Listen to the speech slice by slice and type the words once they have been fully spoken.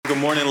Good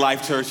morning,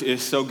 Life Church.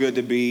 It's so good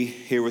to be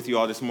here with you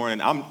all this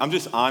morning. I'm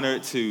just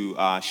honored to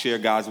share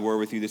God's word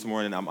with you this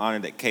morning. I'm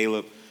honored that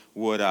Caleb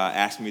would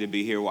ask me to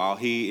be here while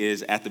he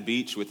is at the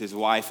beach with his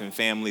wife and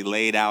family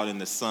laid out in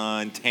the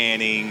sun,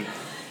 tanning.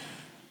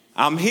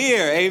 I'm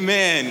here,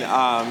 amen.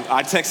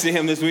 I texted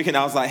him this week and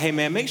I was like, hey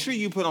man, make sure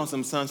you put on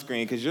some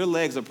sunscreen because your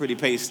legs are pretty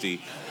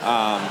pasty.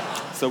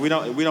 So we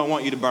don't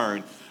want you to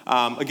burn.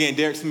 Again,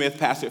 Derek Smith,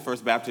 pastor at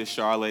First Baptist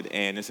Charlotte,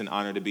 and it's an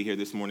honor to be here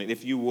this morning.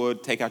 If you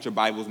would, take out your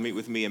Bibles, meet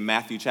with me in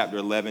Matthew chapter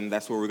 11.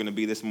 That's where we're going to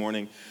be this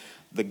morning.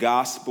 The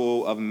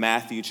Gospel of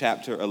Matthew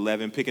chapter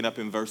 11, picking up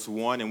in verse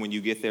 1, and when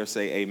you get there,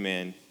 say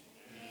amen.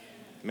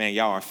 Man,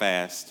 y'all are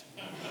fast.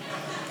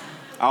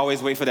 I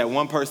always wait for that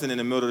one person in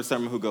the middle of the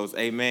sermon who goes,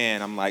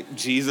 amen. I'm like,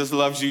 Jesus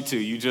loves you too.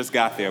 You just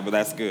got there, but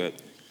that's good.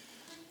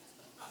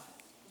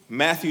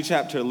 Matthew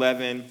chapter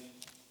 11,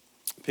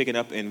 picking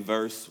up in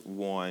verse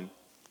 1.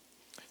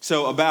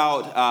 So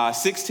about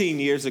 16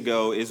 years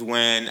ago is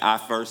when I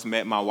first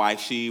met my wife.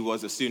 She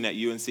was a student at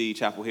UNC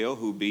Chapel Hill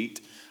who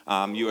beat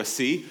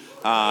USC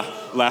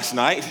last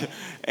night.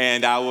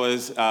 And I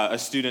was a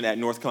student at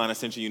North Carolina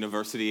Central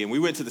University. And we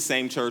went to the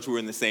same church. We were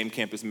in the same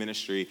campus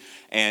ministry.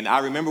 And I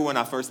remember when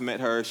I first met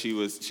her, she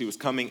was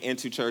coming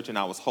into church and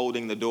I was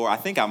holding the door. I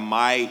think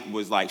I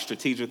was like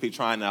strategically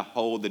trying to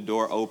hold the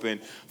door open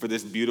for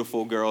this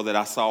beautiful girl that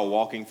I saw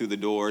walking through the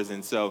doors.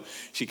 And so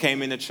she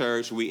came into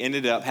church. We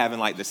ended up having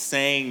like the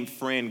same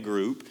friend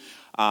group.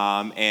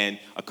 And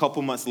a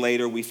couple months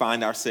later, we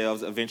find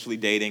ourselves eventually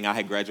dating. I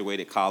had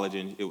graduated college,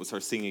 and it was her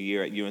senior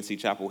year at UNC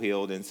Chapel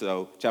Hill, and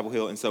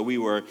so we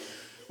were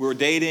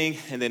dating,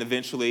 and then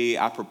eventually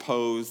I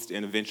proposed,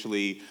 and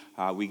eventually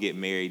we get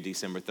married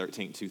December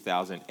 13th,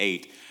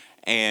 2008.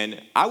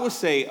 And I would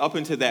say up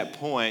until that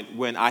point,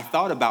 when I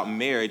thought about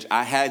marriage,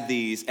 I had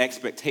these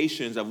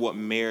expectations of what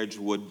marriage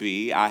would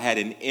be. I had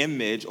an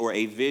image or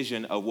a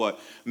vision of what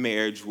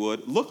marriage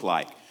would look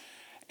like.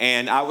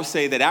 And I would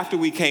say that after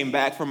we came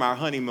back from our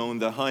honeymoon,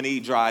 the honey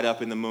dried up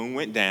and the moon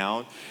went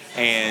down.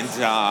 And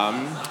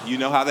you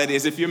know how that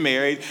is if you're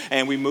married.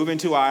 And we move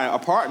into our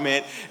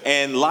apartment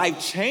and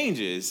life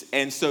changes.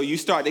 And so you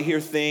start to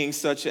hear things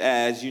such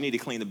as you need to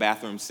clean the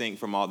bathroom sink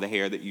from all the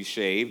hair that you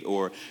shaved,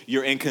 or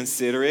you're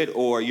inconsiderate,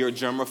 or you're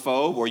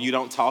germaphobe, or you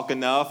don't talk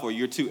enough, or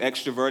you're too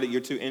extroverted, you're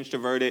too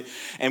introverted.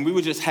 And we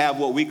would just have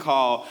what we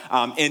call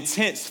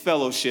intense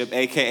fellowship,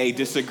 aka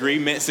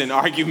disagreements and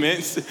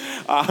arguments.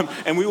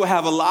 And we would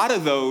have a lot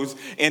of those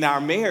in our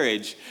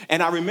marriage.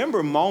 And I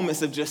remember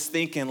moments of just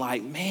thinking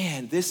like,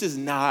 man, this is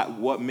not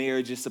what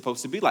marriage is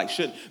supposed to be like.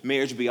 Should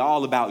marriage be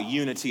all about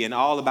unity and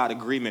all about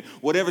agreement?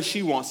 Whatever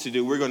she wants to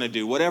do, we're going to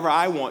do. Whatever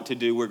I want to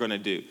do, we're going to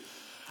do.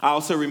 I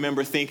also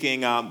remember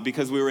thinking,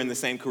 because we were in the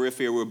same career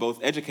field, we were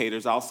both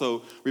educators, I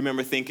also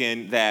remember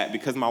thinking that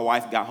because my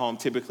wife got home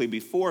typically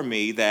before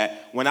me,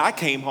 that when I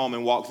came home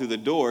and walked through the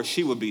door,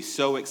 she would be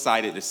so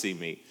excited to see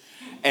me.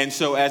 And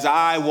so as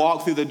I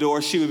walked through the door,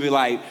 she would be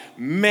like,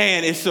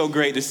 man, it's so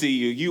great to see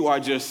you. You are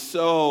just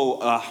so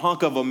a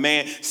hunk of a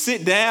man.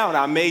 Sit down.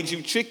 I made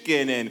you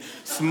chicken and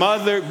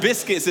smothered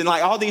biscuits and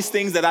like all these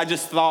things that I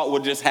just thought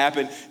would just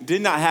happen.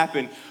 Did not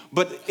happen.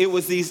 But it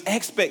was these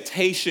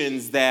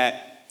expectations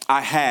that I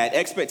had,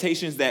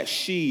 expectations that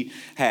she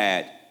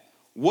had.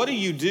 What do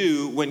you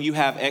do when you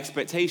have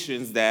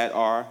expectations that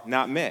are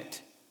not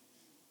met?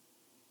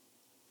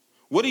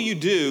 What do you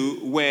do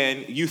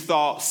when you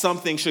thought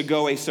something should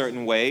go a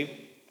certain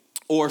way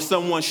or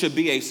someone should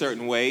be a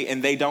certain way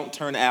and they don't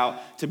turn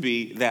out to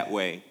be that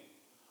way?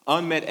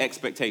 Unmet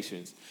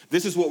expectations.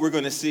 This is what we're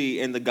going to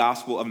see in the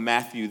Gospel of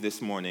Matthew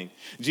this morning.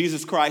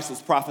 Jesus Christ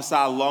was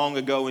prophesied long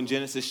ago in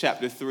Genesis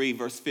chapter 3,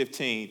 verse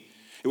 15.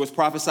 It was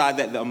prophesied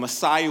that the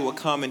Messiah would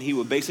come and he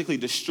would basically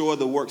destroy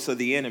the works of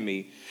the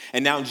enemy.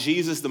 And now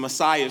Jesus, the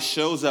Messiah,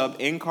 shows up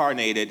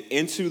incarnated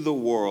into the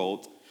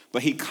world.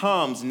 But he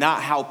comes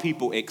not how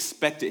people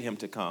expected him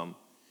to come.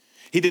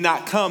 He did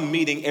not come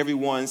meeting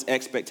everyone's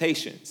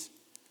expectations.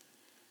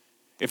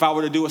 If I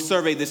were to do a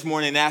survey this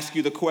morning and ask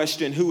you the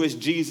question, who is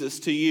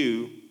Jesus to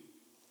you?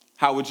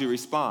 How would you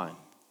respond?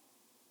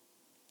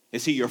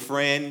 Is he your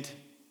friend,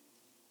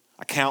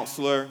 a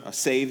counselor, a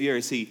savior?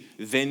 Is he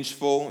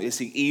vengeful? Is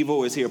he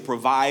evil? Is he a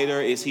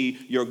provider? Is he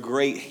your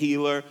great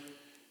healer?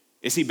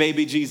 Is he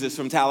baby Jesus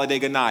from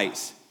Talladega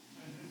Nights?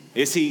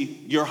 Is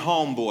he your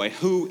homeboy?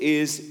 Who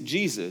is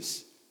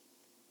Jesus?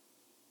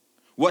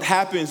 What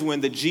happens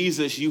when the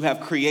Jesus you have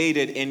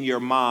created in your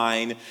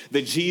mind,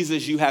 the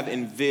Jesus you have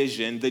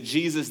envisioned, the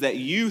Jesus that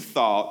you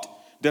thought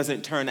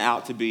doesn't turn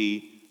out to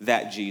be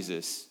that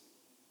Jesus?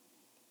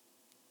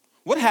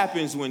 What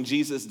happens when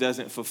Jesus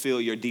doesn't fulfill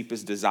your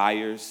deepest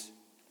desires?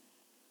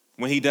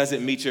 When he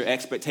doesn't meet your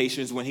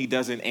expectations? When he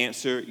doesn't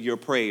answer your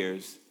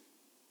prayers?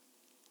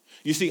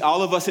 You see,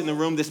 all of us in the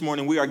room this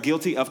morning, we are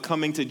guilty of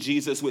coming to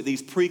Jesus with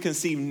these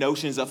preconceived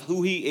notions of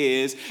who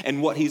he is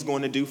and what he's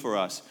going to do for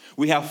us.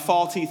 We have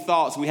faulty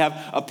thoughts. We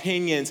have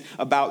opinions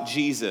about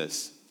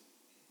Jesus.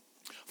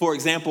 For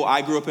example,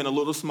 I grew up in a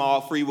little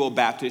small Free Will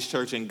Baptist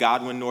church in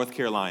Godwin, North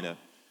Carolina.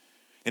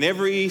 And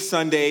every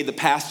Sunday, the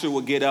pastor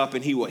would get up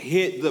and he would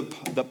hit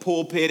the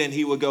pulpit and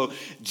he would go,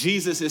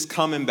 Jesus is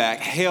coming back.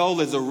 Hell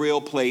is a real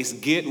place.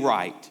 Get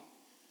right.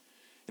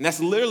 And that's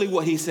literally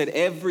what he said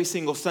every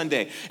single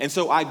Sunday. And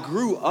so I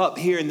grew up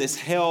hearing this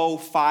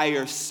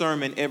hellfire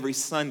sermon every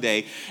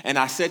Sunday. And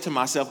I said to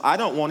myself, I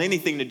don't want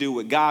anything to do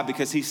with God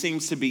because he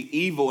seems to be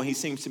evil and he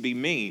seems to be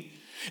mean.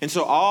 And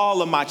so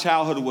all of my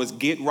childhood was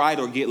get right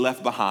or get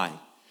left behind.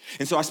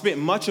 And so I spent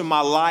much of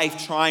my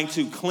life trying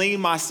to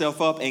clean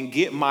myself up and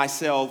get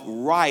myself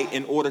right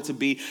in order to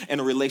be in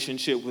a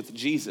relationship with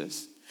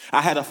Jesus.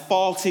 I had a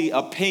faulty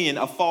opinion,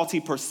 a faulty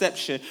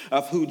perception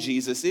of who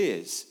Jesus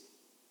is.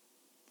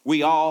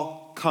 We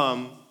all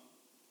come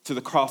to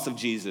the cross of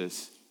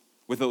Jesus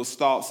with those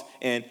thoughts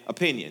and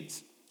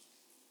opinions.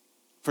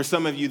 For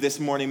some of you this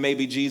morning,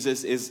 maybe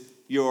Jesus is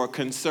your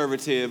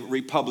conservative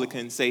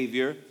Republican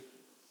savior,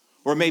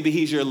 or maybe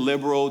he's your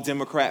liberal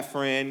Democrat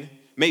friend.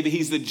 Maybe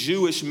he's the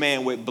Jewish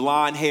man with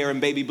blonde hair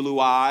and baby blue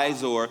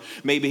eyes, or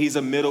maybe he's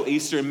a Middle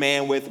Eastern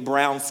man with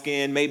brown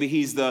skin. Maybe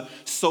he's the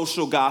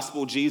social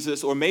gospel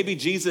Jesus, or maybe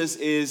Jesus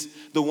is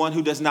the one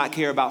who does not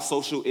care about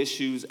social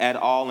issues at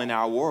all in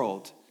our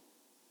world.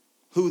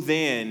 Who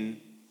then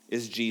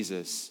is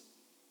Jesus?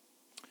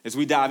 As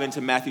we dive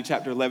into Matthew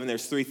chapter 11,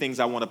 there's three things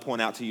I want to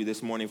point out to you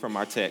this morning from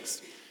our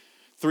text.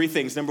 Three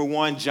things. Number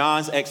one,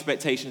 John's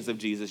expectations of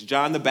Jesus.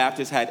 John the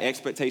Baptist had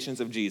expectations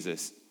of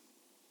Jesus.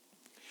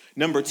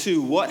 Number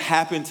two, what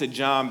happened to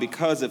John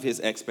because of his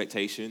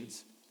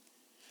expectations?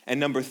 And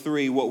number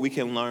three, what we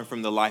can learn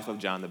from the life of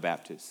John the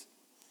Baptist.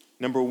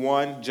 Number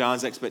one,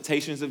 John's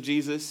expectations of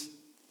Jesus.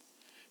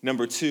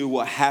 Number two,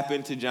 what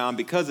happened to John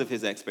because of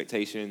his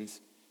expectations.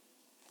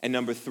 And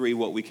number three,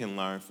 what we can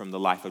learn from the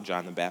life of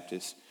John the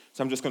Baptist.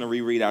 So I'm just going to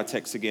reread our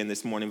text again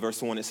this morning.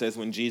 Verse 1, it says,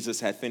 when Jesus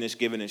had finished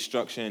giving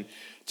instruction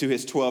to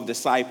his 12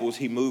 disciples,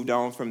 he moved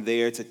on from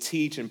there to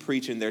teach and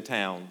preach in their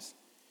towns.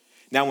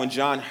 Now, when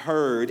John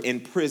heard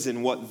in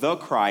prison what the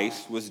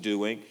Christ was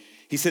doing,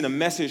 he sent a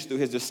message through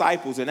his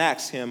disciples and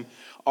asked him,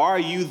 are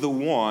you the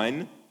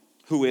one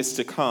who is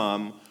to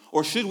come,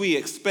 or should we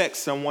expect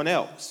someone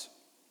else?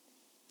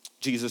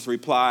 Jesus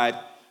replied,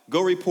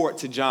 go report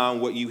to John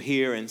what you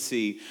hear and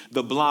see.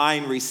 The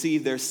blind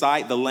receive their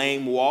sight, the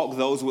lame walk,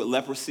 those with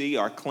leprosy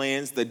are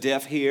cleansed, the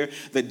deaf hear,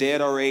 the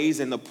dead are raised,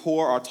 and the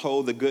poor are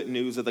told the good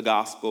news of the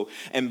gospel.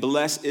 And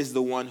blessed is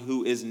the one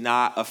who is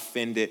not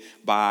offended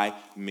by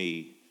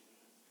me.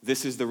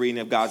 This is the reading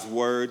of God's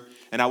word,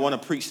 and I want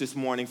to preach this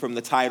morning from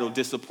the title,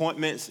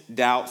 Disappointments,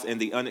 Doubts,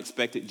 and the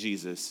Unexpected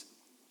Jesus.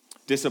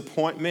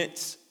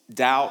 Disappointments,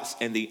 Doubts,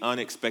 and the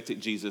Unexpected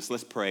Jesus.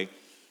 Let's pray.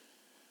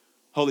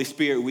 Holy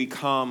Spirit, we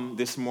come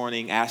this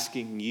morning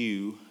asking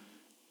you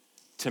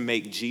to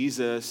make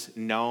Jesus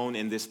known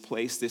in this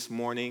place this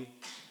morning,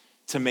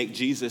 to make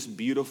Jesus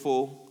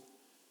beautiful,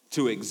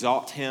 to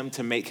exalt him,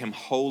 to make him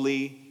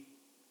holy.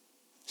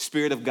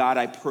 Spirit of God,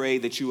 I pray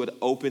that you would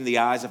open the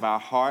eyes of our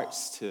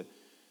hearts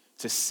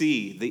to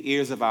see, the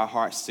ears of our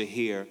hearts to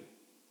hear.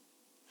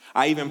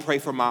 I even pray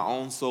for my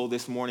own soul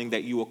this morning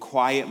that you will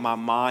quiet my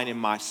mind and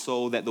my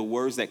soul, that the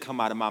words that come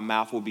out of my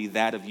mouth will be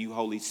that of you,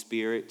 Holy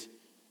Spirit,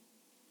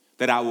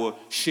 that I will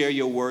share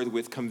your word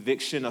with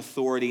conviction,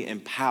 authority,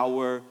 and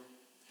power.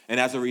 And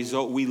as a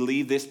result, we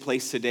leave this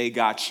place today,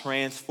 God,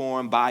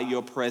 transformed by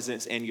your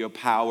presence and your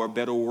power,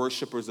 better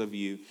worshipers of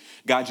you.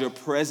 God, your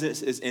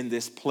presence is in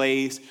this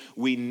place.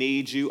 We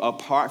need you.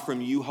 Apart from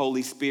you,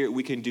 Holy Spirit,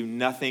 we can do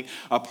nothing.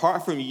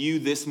 Apart from you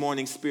this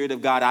morning, Spirit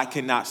of God, I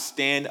cannot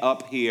stand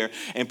up here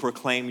and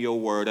proclaim your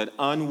word. An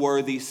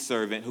unworthy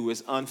servant who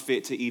is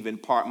unfit to even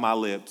part my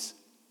lips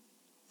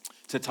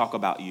to talk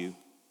about you.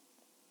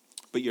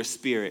 But your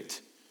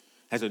Spirit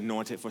has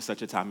anointed for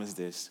such a time as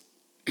this.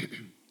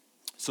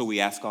 So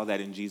we ask all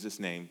that in Jesus'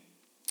 name.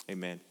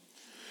 Amen.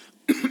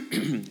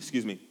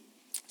 Excuse me.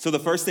 So the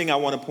first thing I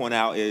want to point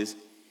out is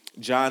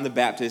John the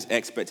Baptist's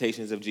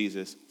expectations of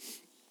Jesus.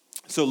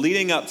 So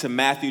leading up to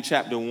Matthew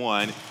chapter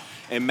 1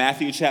 and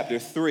Matthew chapter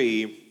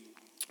 3,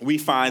 we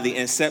find the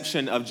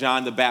inception of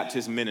John the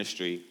Baptist's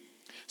ministry.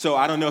 So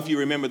I don't know if you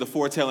remember the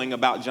foretelling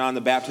about John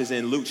the Baptist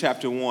in Luke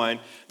chapter 1.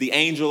 The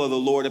angel of the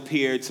Lord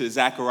appeared to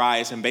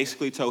Zacharias and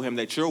basically told him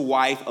that your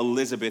wife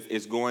Elizabeth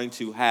is going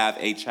to have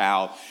a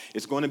child.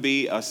 It's going to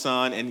be a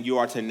son, and you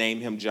are to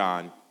name him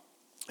John.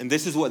 And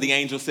this is what the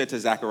angel said to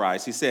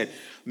Zacharias. He said,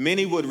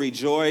 many would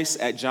rejoice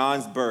at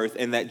John's birth,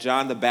 and that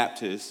John the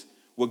Baptist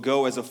would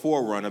go as a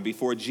forerunner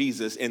before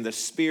Jesus in the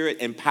spirit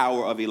and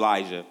power of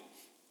Elijah.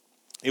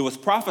 It was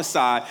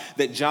prophesied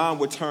that John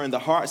would turn the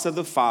hearts of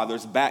the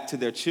fathers back to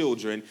their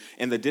children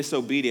and the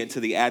disobedient to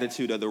the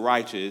attitude of the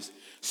righteous,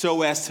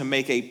 so as to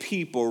make a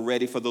people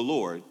ready for the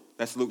Lord.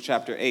 That's Luke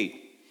chapter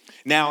 8.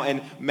 Now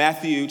in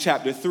Matthew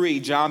chapter 3,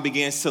 John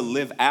begins to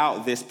live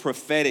out this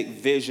prophetic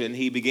vision.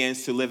 He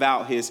begins to live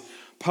out his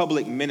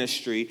public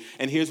ministry.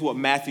 And here's what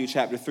Matthew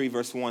chapter 3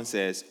 verse 1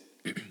 says.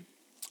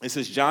 It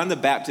says, John the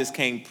Baptist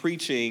came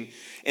preaching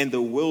in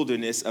the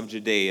wilderness of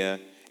Judea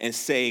and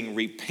saying,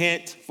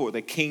 repent, for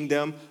the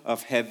kingdom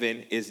of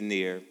heaven is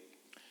near.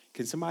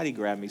 Can somebody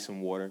grab me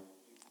some water?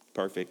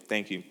 Perfect,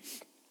 thank you.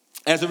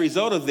 As a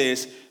result of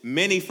this,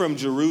 many from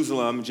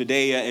Jerusalem,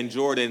 Judea, and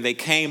Jordan, they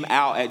came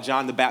out at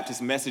John the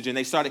Baptist's message, and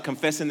they started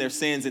confessing their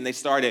sins, and they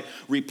started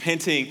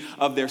repenting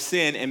of their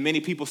sin, and many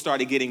people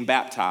started getting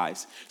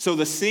baptized. So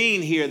the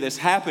scene here that's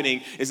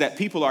happening is that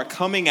people are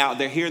coming out,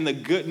 they're hearing the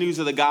good news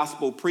of the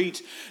gospel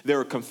preached,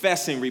 they're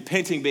confessing,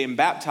 repenting, being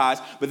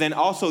baptized, but then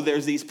also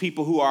there's these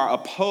people who are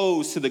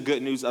opposed to the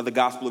good news of the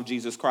gospel of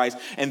Jesus Christ,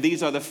 and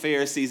these are the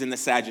Pharisees and the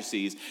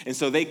Sadducees. And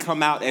so they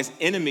come out as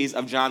enemies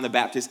of John the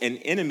Baptist and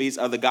enemies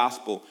of the gospel.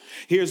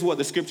 Here's what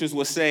the scriptures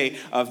will say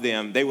of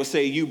them. They will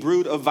say, "You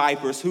brood of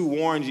vipers, who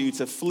warned you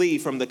to flee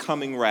from the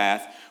coming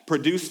wrath?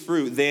 Produce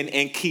fruit then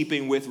in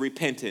keeping with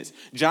repentance."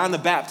 John the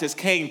Baptist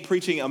came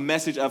preaching a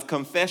message of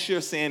confess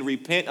your sin,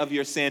 repent of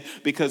your sin,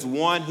 because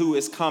one who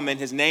is coming,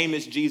 his name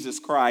is Jesus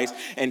Christ,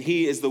 and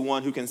he is the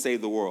one who can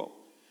save the world.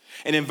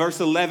 And in verse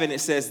 11,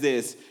 it says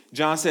this.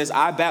 John says,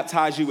 "I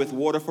baptize you with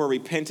water for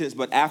repentance,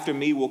 but after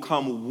me will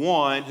come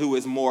one who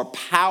is more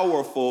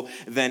powerful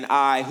than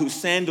I, whose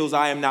sandals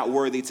I am not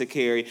worthy to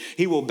carry.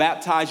 He will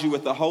baptize you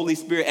with the Holy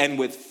Spirit and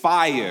with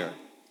fire.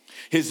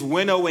 His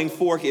winnowing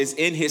fork is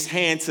in his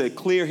hand to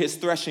clear his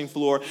threshing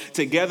floor,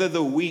 to gather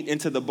the wheat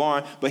into the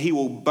barn, but he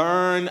will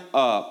burn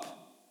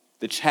up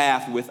the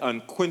chaff with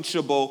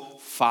unquenchable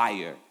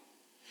fire."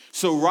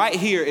 So right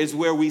here is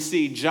where we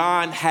see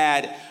John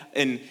had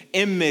an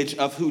image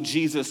of who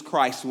Jesus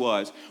Christ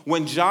was.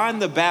 When John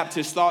the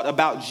Baptist thought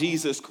about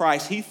Jesus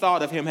Christ, he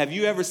thought of him. Have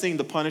you ever seen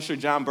The Punisher,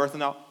 John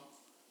Bernthal?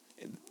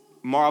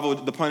 Marvel,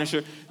 The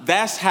Punisher?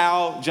 That's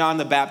how John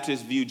the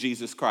Baptist viewed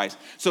Jesus Christ.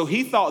 So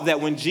he thought that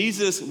when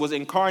Jesus was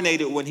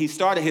incarnated, when he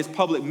started his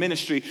public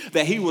ministry,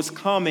 that he was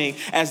coming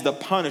as the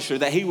Punisher,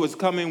 that he was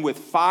coming with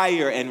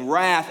fire and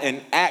wrath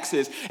and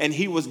axes, and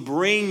he was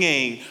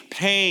bringing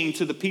pain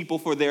to the people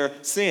for their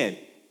sin.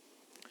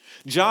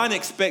 John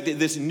expected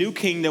this new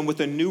kingdom with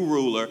a new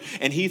ruler,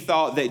 and he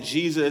thought that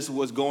Jesus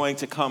was going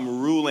to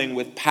come ruling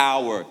with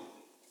power.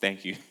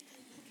 Thank you.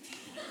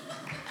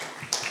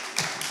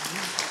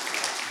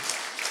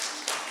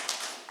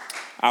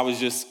 I was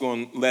just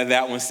going to let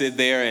that one sit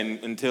there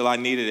until I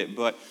needed it,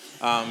 but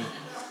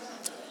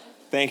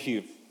thank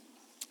you.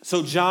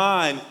 So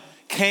John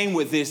came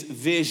with this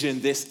vision,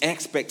 this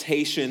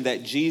expectation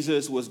that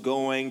Jesus was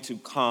going to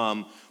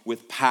come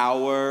with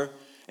power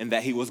and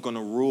that he was going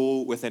to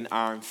rule with an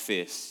iron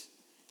fist.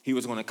 He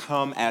was going to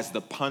come as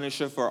the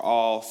punisher for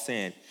all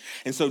sin.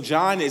 And so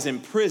John is in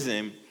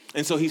prison,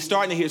 and so he's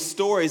starting to hear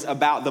stories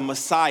about the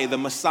Messiah. The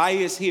Messiah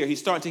is here. He's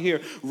starting to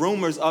hear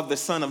rumors of the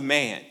Son of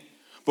Man.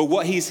 But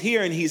what he's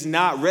hearing, he's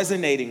not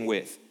resonating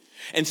with.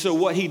 And so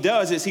what he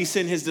does is he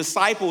sends his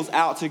disciples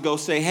out to go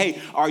say,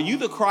 "Hey, are you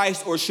the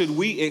Christ, or should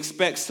we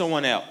expect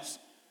someone else?"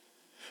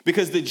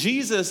 Because the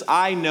Jesus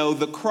I know,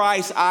 the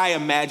Christ I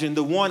imagine,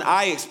 the one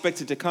I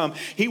expected to come,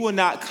 he will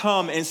not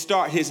come and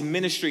start his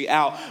ministry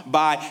out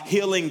by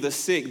healing the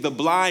sick, the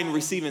blind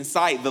receiving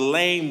sight, the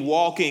lame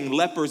walking,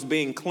 lepers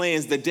being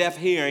cleansed, the deaf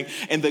hearing,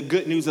 and the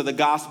good news of the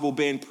gospel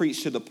being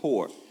preached to the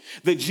poor.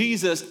 The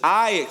Jesus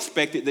I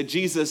expected, the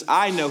Jesus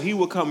I know, he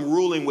will come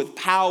ruling with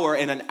power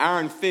and an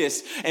iron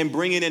fist and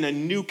bringing in a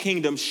new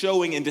kingdom,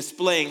 showing and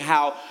displaying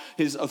how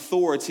his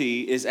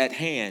authority is at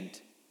hand.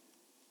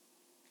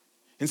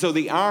 And so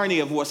the irony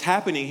of what's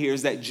happening here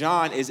is that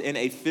John is in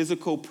a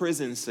physical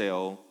prison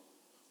cell,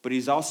 but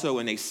he's also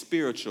in a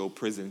spiritual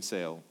prison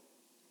cell.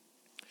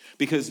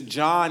 Because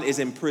John is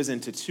in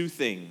prison to two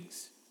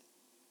things: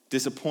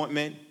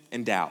 disappointment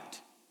and doubt.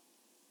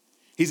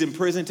 He's in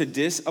prison to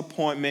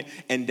disappointment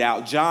and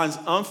doubt. John's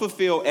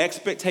unfulfilled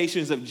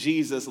expectations of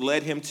Jesus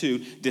led him to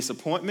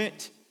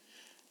disappointment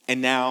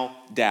and now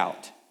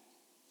doubt.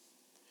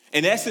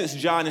 In essence,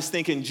 John is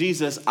thinking,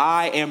 "Jesus,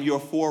 I am your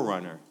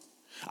forerunner.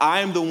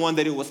 I am the one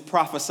that it was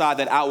prophesied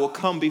that I will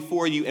come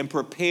before you and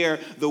prepare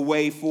the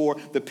way for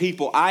the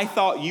people. I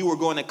thought you were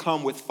going to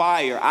come with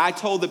fire. I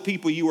told the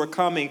people you were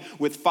coming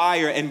with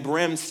fire and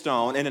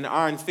brimstone and an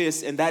iron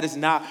fist, and that is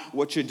not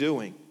what you're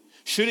doing.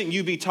 Shouldn't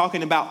you be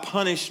talking about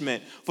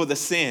punishment for the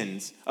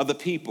sins of the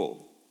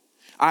people?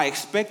 I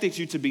expected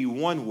you to be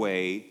one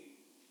way,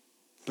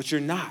 but you're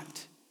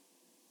not.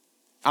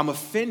 I'm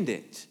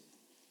offended."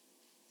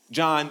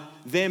 John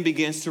then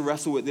begins to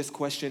wrestle with this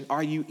question: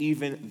 are you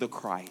even the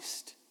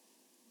Christ?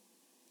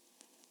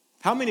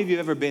 How many of you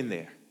have ever been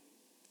there?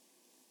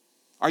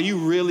 Are you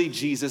really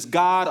Jesus?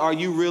 God, are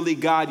you really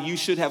God? You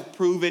should have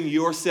proven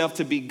yourself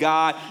to be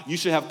God. You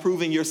should have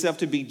proven yourself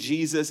to be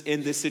Jesus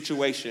in this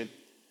situation.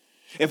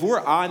 If we're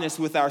honest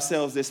with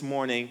ourselves this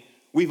morning,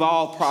 we've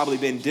all probably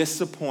been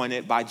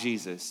disappointed by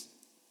Jesus.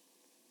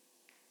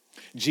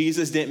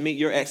 Jesus didn't meet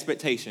your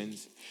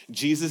expectations.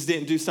 Jesus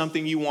didn't do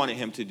something you wanted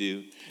him to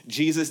do.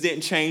 Jesus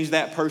didn't change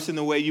that person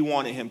the way you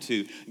wanted him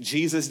to.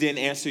 Jesus didn't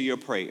answer your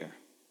prayer.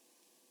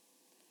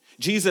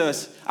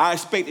 Jesus, I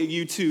expected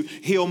you to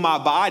heal my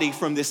body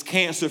from this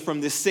cancer,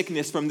 from this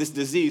sickness, from this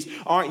disease.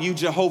 Aren't you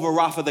Jehovah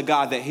Rapha, the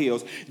God that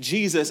heals?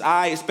 Jesus,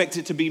 I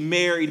expected to be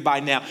married by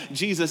now.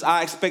 Jesus,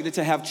 I expected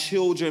to have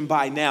children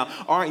by now.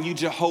 Aren't you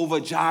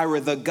Jehovah Jireh,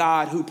 the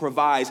God who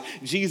provides?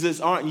 Jesus,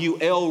 aren't you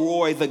El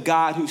Roi, the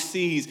God who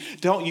sees?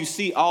 Don't you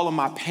see all of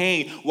my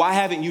pain? Why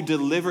haven't you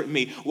delivered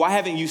me? Why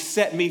haven't you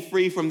set me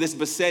free from this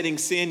besetting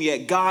sin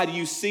yet? God,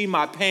 you see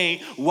my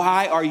pain.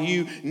 Why are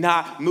you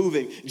not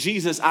moving?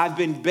 Jesus, I've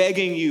been begging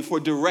you for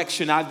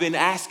direction. I've been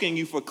asking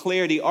you for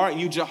clarity. Aren't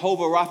you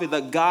Jehovah Rapha, the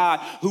God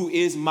who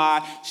is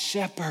my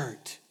shepherd?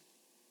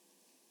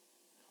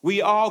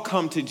 We all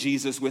come to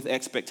Jesus with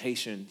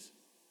expectations.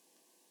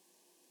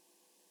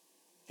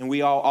 And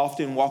we all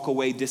often walk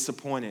away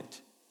disappointed.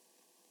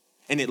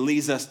 And it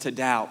leads us to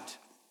doubt.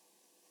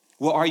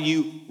 Well, are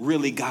you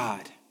really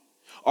God?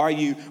 Are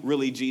you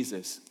really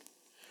Jesus?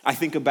 I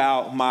think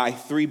about my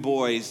 3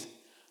 boys.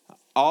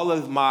 All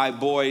of my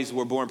boys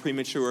were born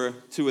premature.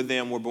 2 of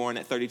them were born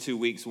at 32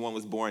 weeks. 1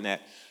 was born at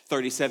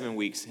 37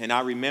 weeks. And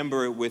I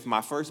remember with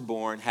my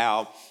firstborn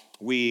how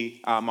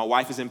my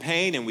wife is in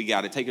pain and we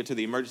got to take her to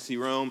the emergency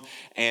room.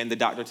 And the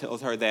doctor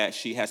tells her that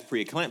she has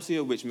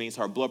preeclampsia, which means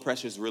her blood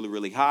pressure is really,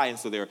 really high. And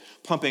so they're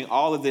pumping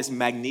all of this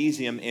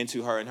magnesium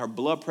into her and her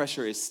blood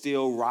pressure is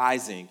still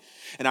rising.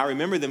 And I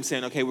remember them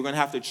saying, okay, we're going to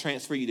have to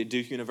transfer you to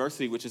Duke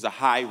University, which is a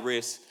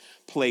high-risk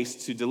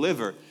place to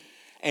deliver.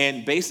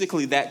 And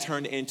basically that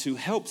turned into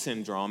HELP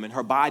syndrome, and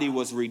her body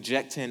was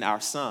rejecting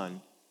our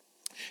son.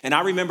 And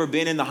I remember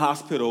being in the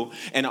hospital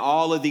and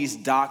all of these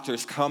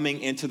doctors coming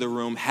into the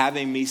room,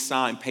 having me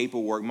sign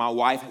paperwork. My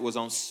wife was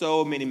on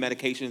so many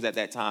medications at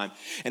that time.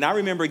 And I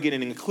remember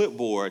getting a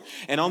clipboard,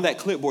 and on that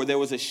clipboard there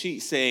was a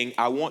sheet saying,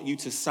 I want you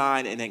to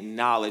sign and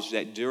acknowledge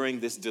that during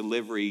this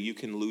delivery you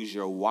can lose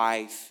your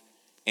wife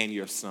and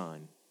your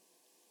son.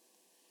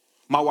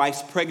 My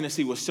wife's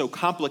pregnancy was so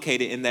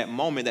complicated in that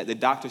moment that the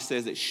doctor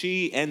says that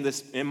she and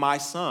my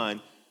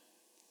son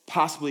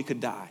possibly could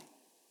die.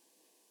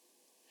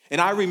 And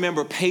I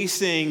remember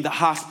pacing the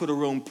hospital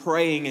room,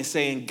 praying and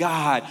saying,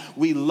 God,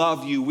 we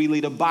love you. We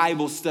lead a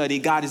Bible study.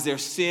 God, is there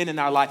sin in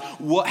our life?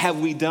 What have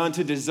we done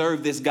to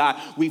deserve this,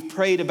 God? We've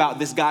prayed about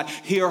this, God.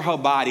 Heal her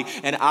body.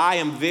 And I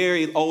am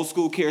very old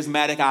school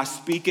charismatic. I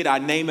speak it, I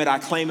name it, I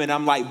claim it.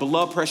 I'm like,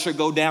 blood pressure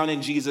go down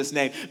in Jesus'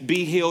 name.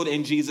 Be healed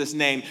in Jesus'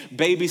 name.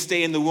 Baby,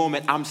 stay in the womb.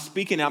 And I'm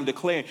speaking, I'm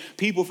declaring.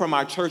 People from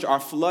our church are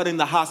flooding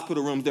the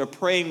hospital rooms. They're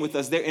praying with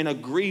us. They're in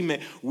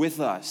agreement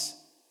with us.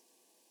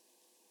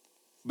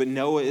 But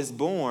Noah is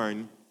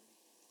born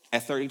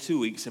at 32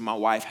 weeks, and my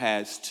wife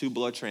has 2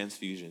 blood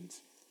transfusions.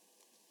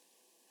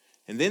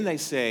 And then they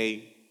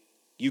say,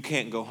 you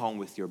can't go home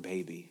with your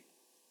baby.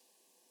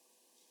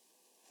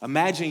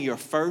 Imagine your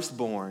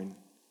firstborn,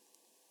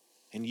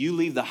 and you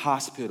leave the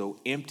hospital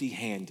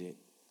empty-handed,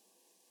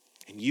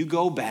 and you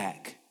go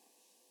back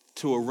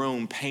to a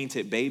room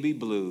painted baby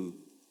blue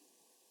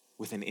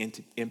with an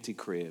empty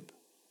crib.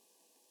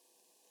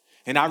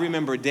 And I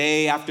remember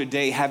day after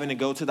day having to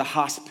go to the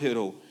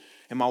hospital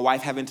and my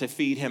wife having to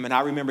feed him. And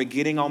I remember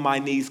getting on my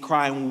knees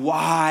crying,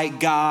 why,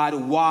 God,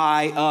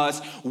 why us?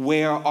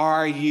 Where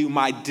are you?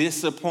 My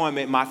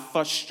disappointment, my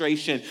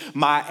frustration,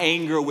 my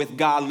anger with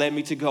God led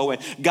me to go, and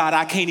God,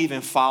 I can't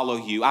even follow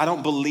you. I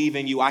don't believe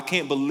in you. I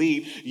can't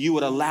believe you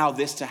would allow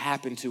this to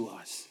happen to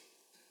us.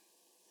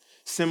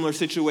 Similar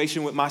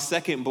situation with my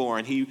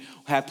secondborn. He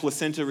had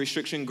placenta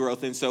restriction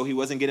growth, and so he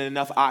wasn't getting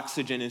enough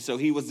oxygen, and so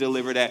he was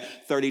delivered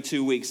at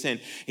 32 weeks, and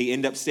he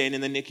ended up staying in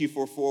the NICU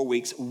for 4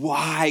 weeks.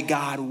 Why,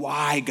 God?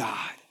 Why,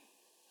 God?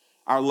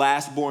 Our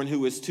lastborn,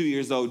 who is 2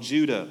 years old,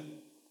 Judah.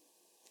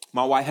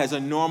 My wife has a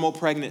normal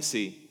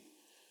pregnancy,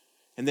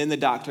 and then the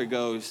doctor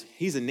goes,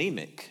 he's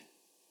anemic.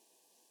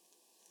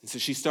 And so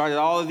she started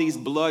all of these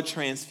blood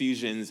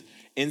transfusions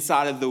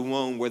inside of the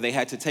womb where they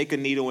had to take a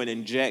needle and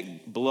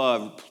inject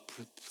blood,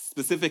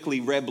 specifically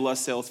red blood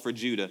cells for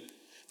Judah.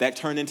 That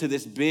turned into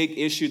this big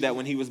issue that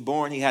when he was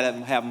born, he had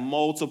to have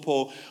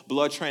multiple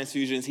blood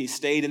transfusions. He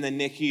stayed in the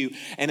NICU.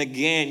 And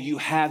again, you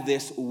have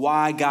this,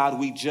 why, God?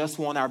 We just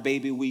want our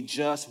baby. We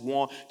just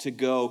want to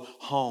go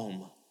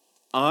home.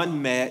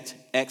 Unmet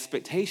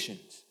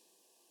expectations.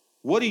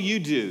 What do you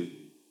do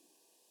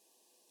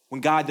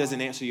when God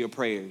doesn't answer your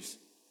prayers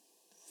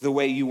the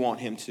way you want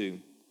him to?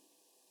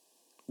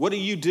 What do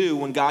you do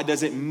when God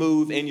doesn't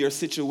move in your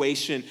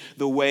situation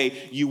the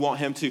way you want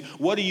him to?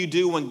 What do you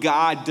do when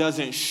God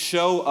doesn't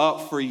show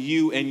up for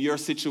you in your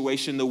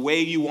situation the way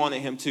you wanted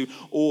him to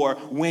or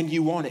when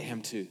you wanted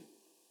him to?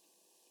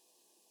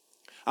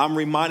 I'm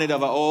reminded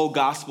of an old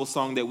gospel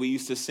song that we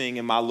used to sing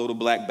in my little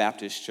Black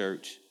Baptist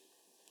church.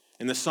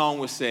 And the song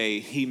would say,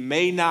 he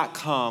may not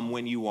come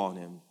when you want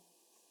him,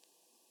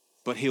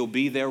 but he'll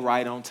be there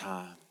right on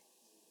time.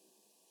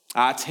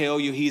 I tell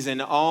you, he's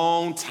an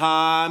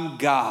on-time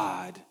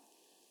God.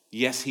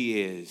 Yes, he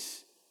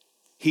is.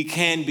 He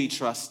can be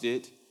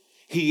trusted.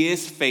 He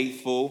is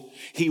faithful.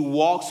 He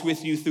walks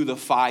with you through the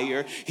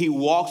fire. He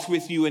walks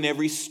with you in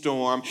every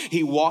storm.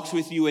 He walks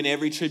with you in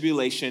every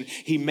tribulation.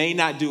 He may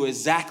not do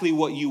exactly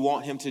what you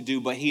want him to do,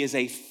 but he is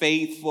a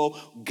faithful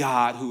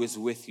God who is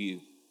with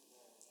you.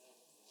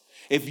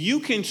 If you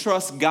can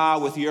trust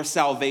God with your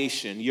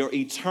salvation, your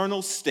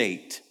eternal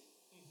state,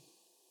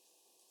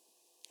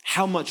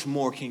 how much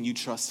more can you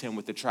trust him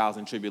with the trials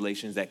and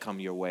tribulations that come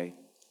your way?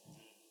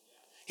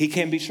 He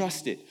can be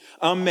trusted.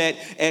 Unmet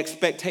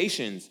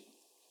expectations.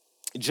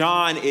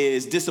 John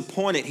is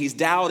disappointed. He's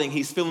doubting.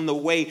 He's feeling the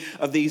weight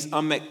of these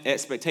unmet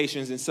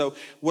expectations. And so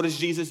what does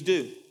Jesus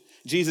do?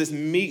 Jesus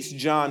meets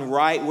John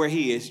right where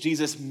he is.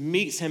 Jesus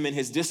meets him in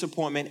his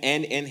disappointment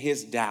and in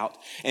his doubt.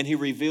 And he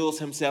reveals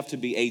himself to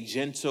be a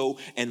gentle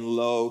and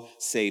low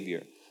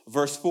Savior.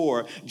 Verse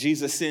 4,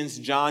 Jesus sends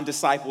John's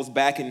disciples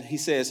back and he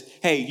says,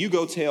 hey, you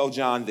go tell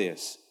John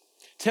this.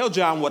 Tell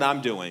John what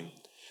I'm doing.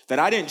 That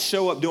I didn't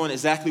show up doing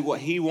exactly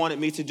what he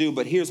wanted me to do,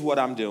 but here's what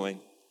I'm doing.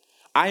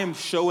 I am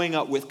showing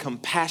up with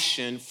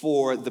compassion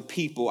for the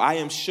people. I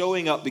am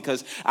showing up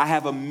because I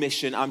have a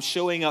mission. I'm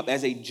showing up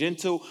as a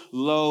gentle,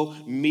 low,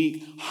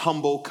 meek,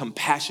 humble,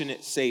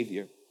 compassionate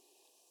Savior.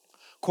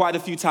 Quite a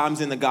few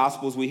times in the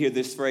Gospels, we hear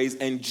this phrase,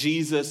 and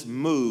Jesus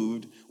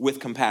moved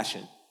with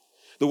compassion.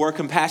 The word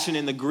compassion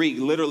in the Greek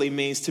literally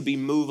means to be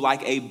moved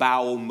like a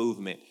bowel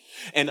movement.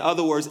 In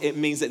other words, it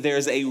means that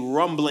there's a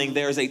rumbling,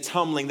 there's a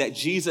tumbling, that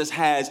Jesus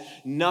has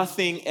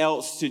nothing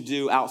else to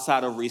do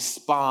outside of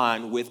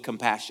respond with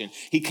compassion.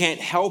 He can't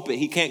help it.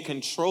 He can't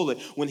control it.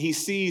 When he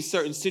sees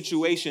certain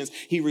situations,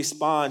 he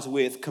responds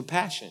with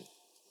compassion.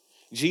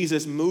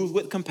 Jesus moves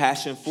with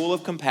compassion, full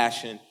of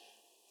compassion.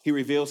 He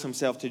reveals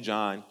himself to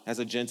John as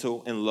a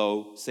gentle and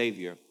low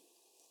Savior.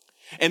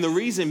 And the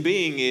reason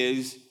being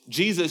is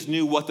Jesus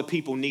knew what the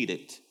people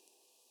needed.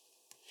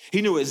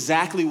 He knew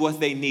exactly what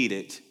they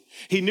needed.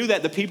 He knew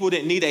that the people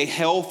didn't need a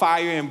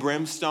hellfire and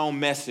brimstone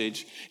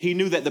message. He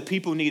knew that the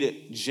people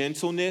needed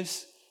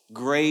gentleness,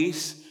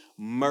 grace,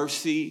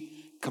 mercy,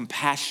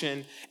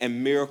 compassion,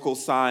 and miracle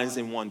signs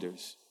and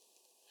wonders.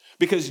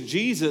 Because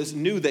Jesus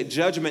knew that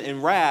judgment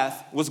and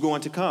wrath was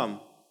going to come.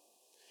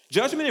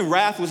 Judgment and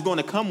wrath was going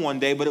to come one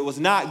day, but it was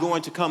not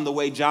going to come the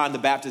way John the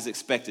Baptist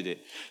expected it.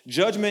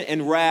 Judgment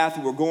and wrath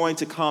were going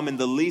to come in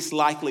the least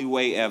likely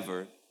way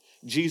ever.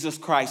 Jesus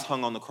Christ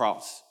hung on the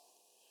cross.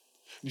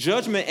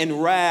 Judgment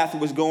and wrath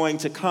was going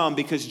to come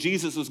because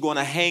Jesus was going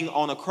to hang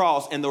on a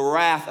cross, and the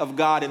wrath of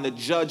God and the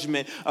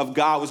judgment of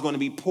God was going to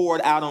be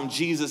poured out on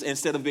Jesus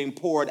instead of being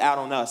poured out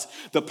on us.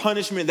 The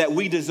punishment that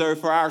we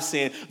deserve for our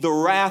sin, the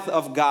wrath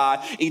of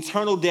God,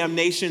 eternal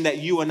damnation that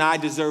you and I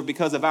deserve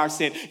because of our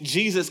sin,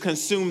 Jesus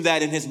consumed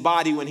that in his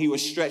body when he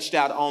was stretched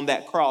out on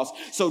that cross.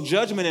 So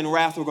judgment and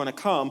wrath were going to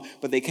come,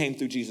 but they came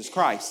through Jesus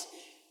Christ.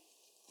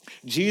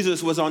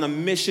 Jesus was on a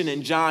mission,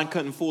 and John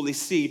couldn't fully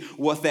see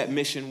what that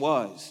mission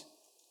was.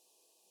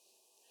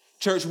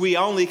 Church, we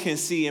only can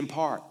see in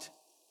part.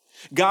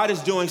 God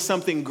is doing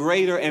something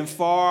greater and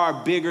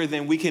far bigger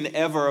than we can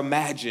ever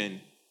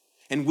imagine,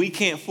 and we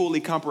can't fully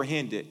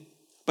comprehend it.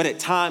 But at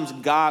times,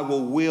 God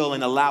will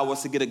and allow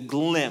us to get a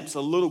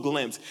little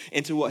glimpse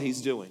into what he's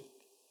doing.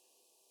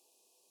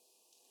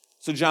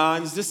 So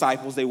John's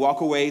disciples, they walk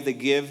away, they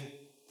give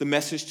the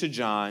message to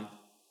John.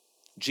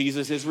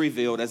 Jesus is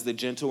revealed as the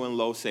gentle and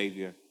low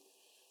Savior.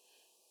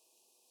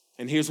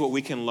 And here's what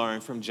we can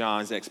learn from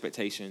John's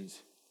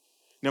expectations.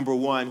 Number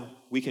one,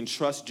 we can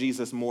trust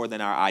Jesus more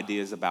than our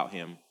ideas about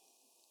him.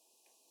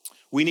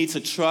 We need to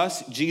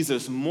trust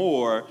Jesus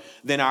more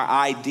than our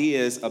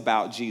ideas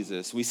about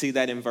Jesus. We see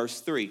that in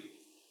verse 3.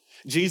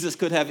 Jesus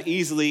could have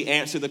easily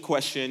answered the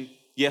question,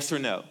 yes or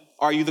no.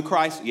 Are you the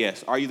Christ?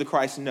 Yes. Are you the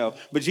Christ? No.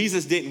 But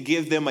Jesus didn't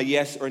give them a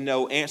yes or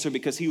no answer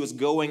because he was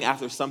going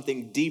after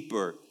something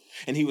deeper,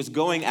 and he was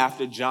going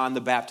after John the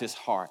Baptist's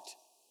heart.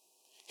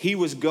 He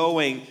was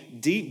going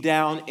deep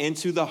down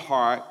into the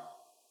heart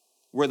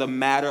where the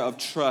matter of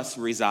trust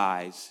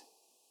resides.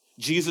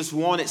 Jesus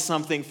wanted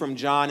something from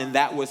John, and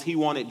that was he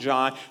wanted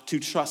John to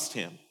trust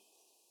him.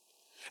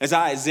 As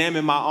I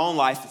examine my own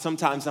life,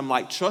 sometimes I'm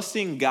like,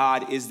 trusting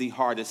God is the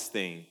hardest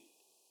thing.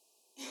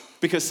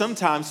 Because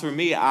sometimes for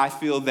me, I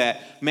feel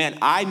that, man,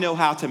 I know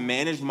how to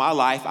manage my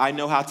life. I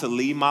know how to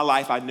lead my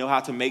life. I know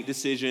how to make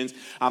decisions.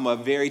 I'm a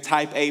very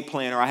type A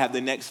planner. I have the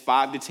next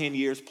 5 to 10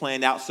 years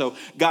planned out. So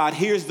God,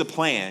 here's the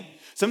plan.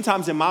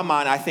 Sometimes in my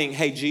mind, I think,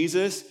 hey,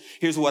 Jesus,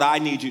 here's what I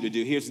need you to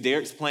do. Here's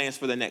Derek's plans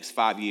for the next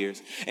 5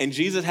 years. And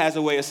Jesus has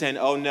a way of saying,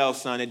 oh, no,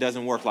 son, it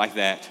doesn't work like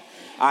that.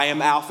 I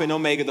am Alpha and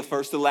Omega, the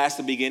first, the last,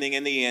 the beginning,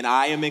 and the end.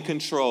 I am in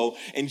control.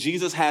 And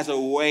Jesus has a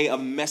way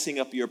of messing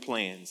up your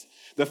plans.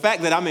 The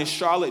fact that I'm in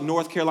Charlotte,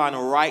 North Carolina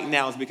right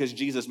now is because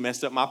Jesus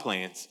messed up my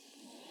plans.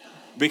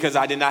 Because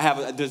I did not have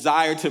a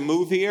desire to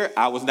move here.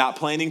 I was not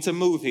planning to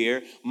move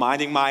here,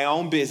 minding my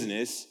own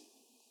business.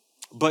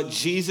 But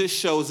Jesus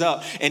shows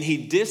up and he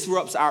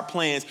disrupts our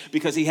plans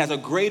because he has a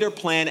greater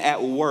plan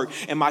at work.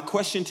 And my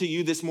question to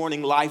you this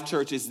morning, Life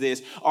Church, is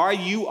this. Are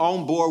you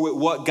on board with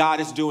what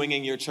God is doing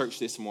in your church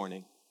this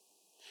morning?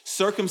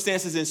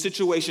 Circumstances and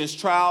situations,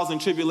 trials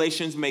and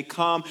tribulations may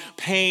come,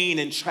 pain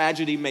and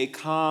tragedy may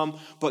come,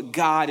 but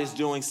God is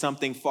doing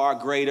something far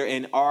greater.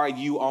 And are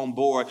you on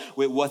board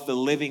with what the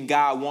living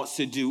God wants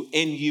to do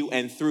in you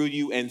and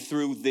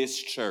through this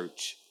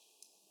church?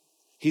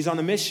 He's on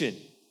a mission.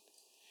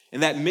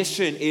 And that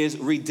mission is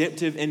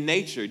redemptive in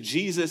nature.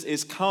 Jesus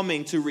is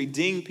coming to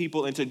redeem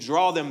people and to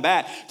draw them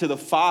back to the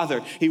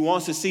Father. He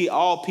wants to see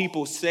all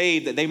people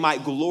saved that they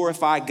might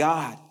glorify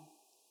God.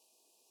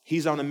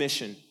 He's on a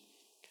mission.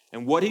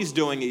 And what he's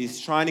doing is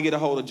he's trying to get a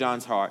hold of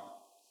John's heart.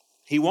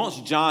 He wants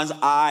John's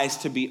eyes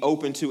to be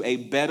open to a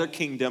better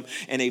kingdom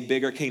and a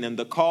bigger kingdom.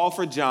 The call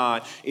for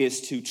John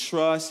is to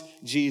trust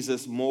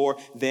Jesus more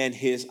than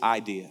his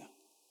idea.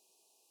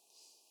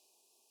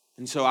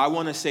 And so I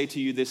want to say to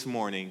you this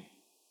morning,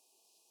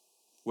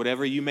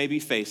 whatever you may be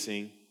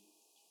facing,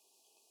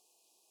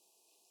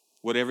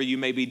 whatever you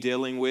may be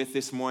dealing with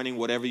this morning,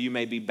 whatever you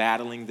may be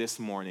battling this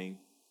morning,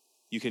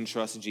 you can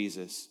trust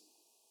Jesus.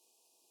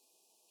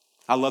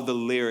 I love the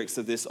lyrics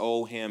of this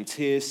old hymn.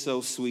 "'Tis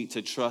so sweet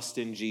to trust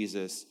in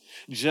Jesus,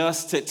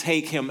 just to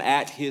take him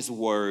at his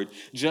word,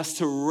 just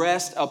to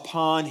rest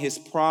upon his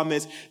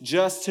promise,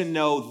 just to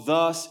know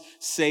thus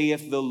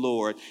saith the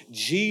Lord.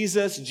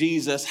 Jesus,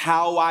 Jesus,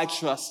 how I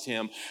trust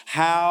him,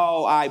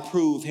 how I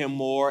prove him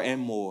more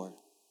and more.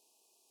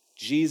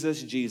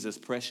 Jesus, Jesus,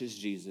 precious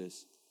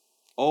Jesus,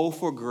 oh,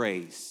 for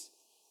grace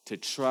to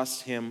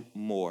trust him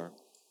more."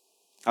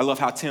 I love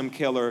how Tim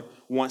Keller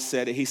once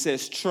said it. He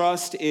says,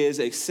 "Trust is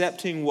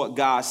accepting what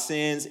God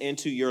sends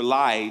into your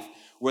life,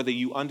 whether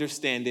you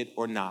understand it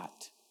or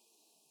not."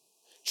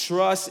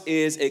 Trust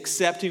is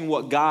accepting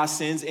what God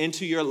sends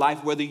into your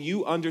life, whether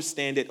you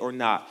understand it or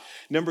not.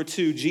 Number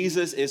two,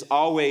 Jesus is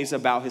always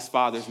about his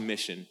Father's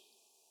mission.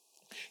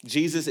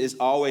 Jesus is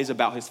always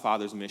about his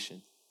Father's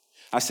mission.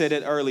 I said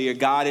it earlier,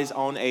 God is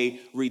on a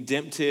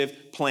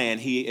redemptive plan.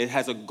 It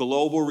has a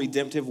global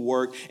redemptive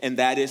work, and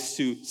that is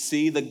to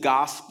see the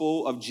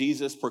gospel of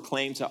Jesus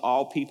proclaimed to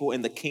all people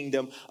in the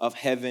kingdom of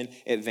heaven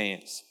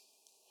advance.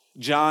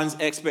 John's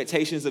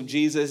expectations of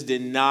Jesus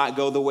did not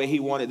go the way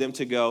he wanted them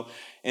to go.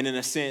 And in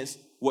a sense,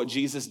 what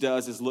Jesus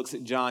does is looks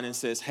at John and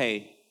says,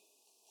 "Hey,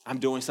 I'm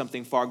doing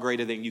something far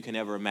greater than you can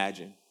ever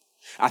imagine."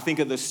 I think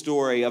of the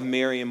story of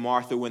Mary and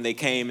Martha when they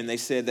came and they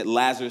said that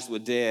Lazarus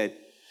was dead.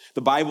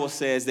 The Bible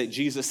says that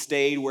Jesus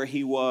stayed where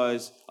he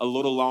was a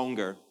little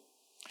longer.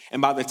 And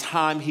by the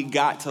time he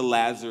got to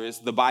Lazarus,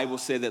 the Bible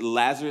said that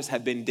Lazarus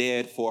had been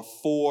dead for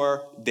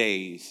 4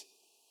 days.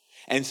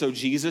 And so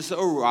Jesus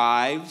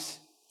arrives,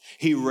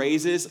 he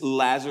raises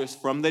Lazarus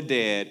from the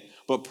dead,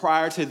 but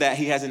prior to that,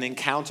 he has an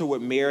encounter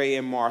with Mary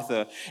and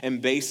Martha.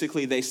 And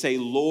basically they say,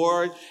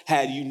 "Lord,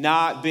 had you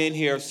not been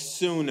here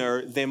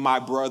sooner, then my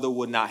brother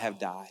would not have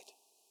died."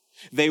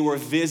 They were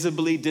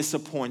visibly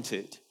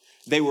disappointed.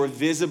 They were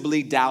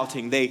visibly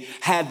doubting. They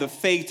had the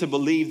faith to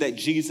believe that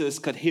Jesus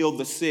could heal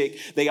the sick.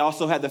 They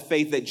also had the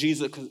faith that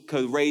Jesus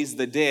could raise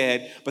the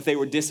dead, but they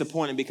were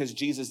disappointed because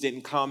Jesus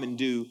didn't come and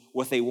do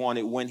what they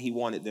wanted when he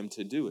wanted them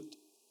to do it.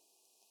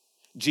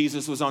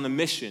 Jesus was on a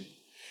mission.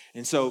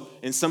 And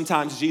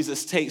sometimes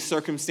Jesus takes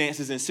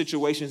circumstances and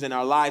situations in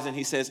our lives and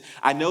he says,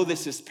 "I know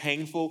this is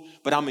painful,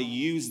 but I'm going to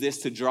use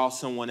this to draw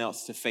someone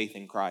else to faith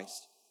in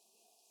Christ.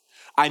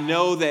 I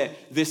know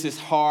that this is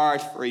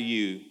hard for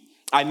you.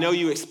 I know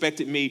you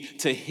expected me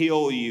to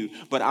heal you,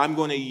 but I'm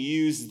going to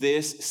use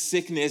this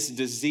sickness,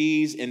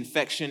 disease,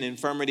 infection,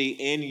 infirmity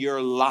in your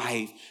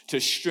life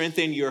to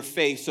strengthen your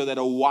faith so that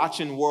a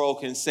watching world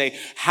can say,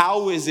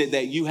 how is it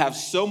that you have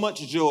so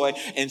much joy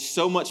and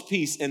so much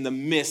peace in the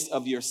midst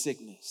of your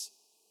sickness?"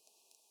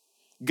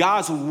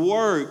 God's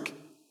work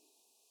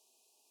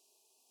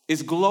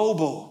is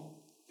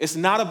global. It's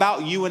not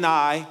about you and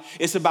I.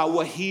 It's about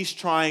what he's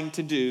trying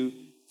to do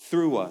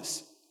through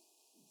us.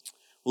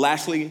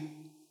 Lastly,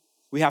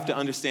 we have to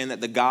understand that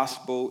the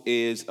gospel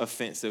is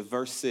offensive.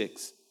 Verse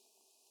 6,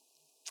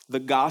 the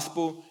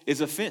gospel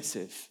is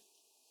offensive.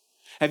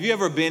 Have you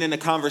ever been in a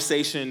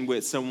conversation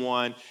with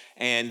someone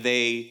and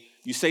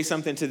you say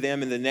something to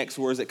them and the next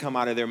words that come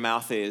out of their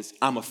mouth is,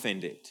 "I'm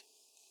offended"?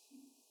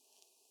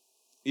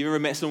 You ever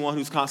met someone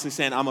who's constantly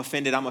saying, "I'm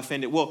offended, I'm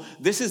offended"? Well,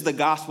 this is the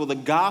gospel. The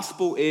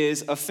gospel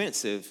is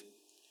offensive.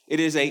 It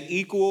is an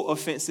equal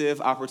offensive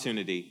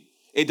opportunity.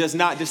 It does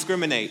not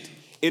discriminate.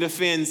 It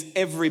offends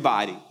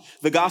everybody.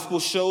 The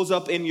gospel shows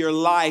up in your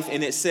life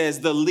and it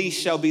says, the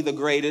least shall be the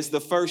greatest, the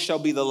first shall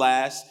be the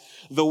last.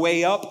 The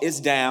way up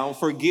is down.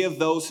 Forgive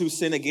those who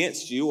sin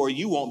against you, or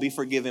you won't be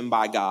forgiven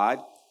by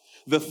God.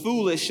 The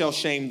foolish shall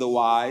shame the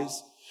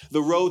wise.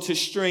 The road to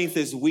strength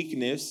is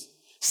weakness.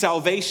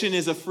 Salvation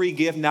is a free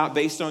gift, not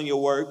based on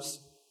your works.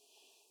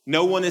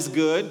 No one is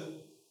good.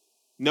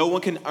 No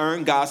one can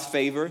earn God's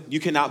favor. You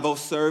cannot both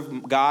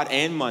serve God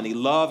and money.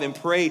 Love and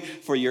pray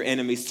for your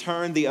enemies.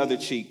 Turn the other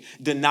cheek.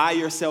 Deny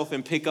yourself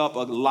and pick up a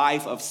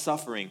life of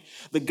suffering.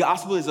 The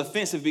gospel is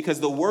offensive because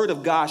the word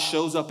of God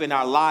shows up in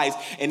our lives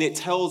and it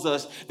tells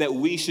us that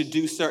we should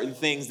do certain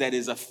things that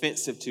is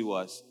offensive to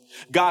us.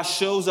 God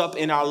shows up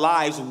in our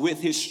lives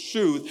with his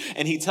truth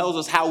and he tells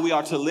us how we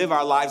are to live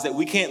our lives, that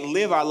we can't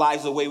live our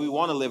lives the way we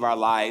want to live our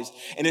lives,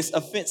 and it's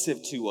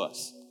offensive to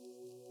us.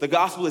 The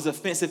gospel is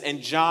offensive,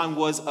 and John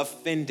was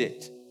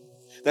offended.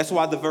 That's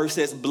why the verse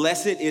says,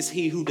 "Blessed is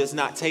he who does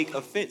not take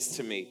offense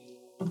to me."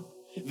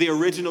 The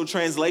original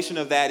translation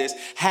of that is,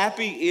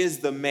 "Happy is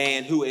the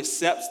man who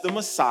accepts the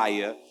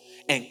Messiah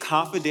and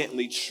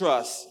confidently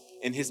trusts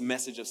in his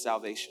message of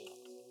salvation?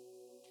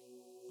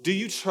 Do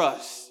you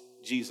trust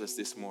Jesus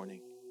this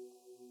morning?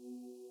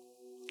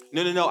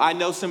 No. I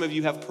know some of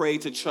you have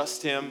prayed to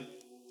trust him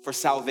for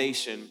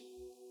salvation,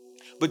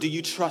 but do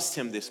you trust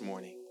him this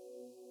morning?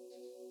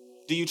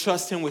 Do you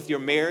trust him with your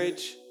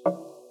marriage?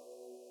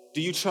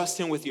 Do you trust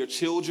him with your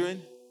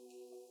children?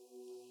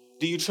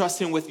 Do you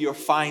trust him with your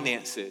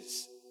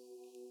finances?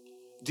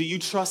 Do you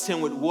trust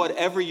him with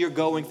whatever you're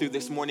going through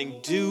this morning?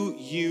 Do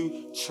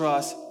you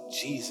trust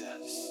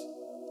Jesus?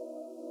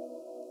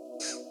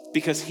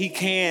 Because he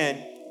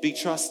can be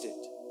trusted.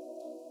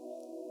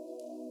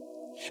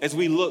 As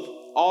we look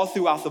all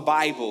throughout the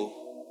Bible,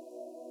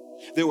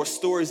 there were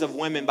stories of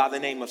women by the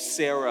name of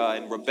Sarah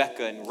and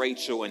Rebecca and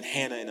Rachel and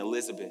Hannah and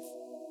Elizabeth.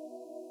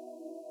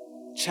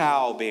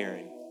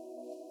 Childbearing.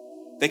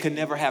 They could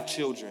never have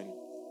children.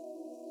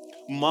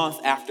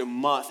 Month after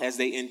month, as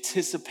they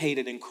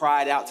anticipated and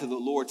cried out to the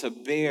Lord to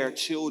bear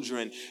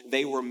children,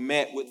 they were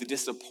met with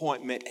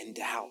disappointment and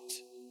doubt.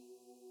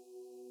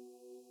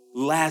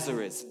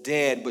 Lazarus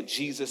dead, but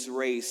Jesus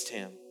raised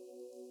him.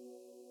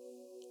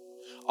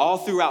 All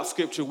throughout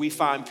Scripture, we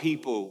find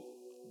people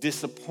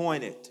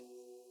disappointed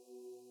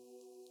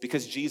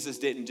because Jesus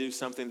didn't do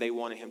something they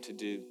wanted him to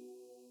do.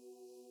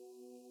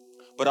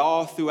 But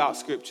all throughout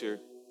Scripture,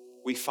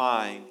 we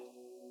find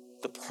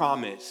the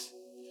promise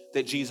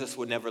that Jesus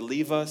would never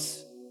leave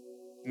us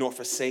nor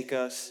forsake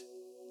us,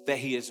 that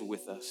he is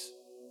with us.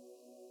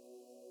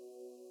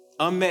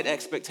 Unmet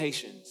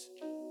expectations.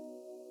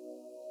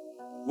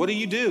 What do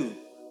you do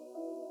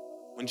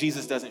when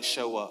Jesus doesn't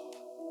show up?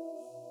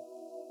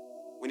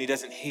 When he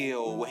doesn't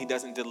heal, when he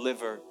doesn't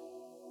deliver,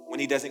 when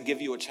he doesn't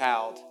give you a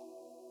child,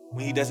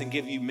 when he doesn't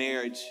give you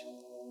marriage,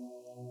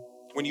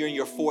 when you're in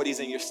your 40s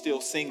and you're still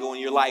single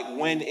and you're like,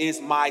 when is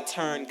my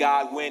turn,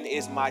 God? When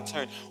is my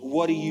turn?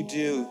 What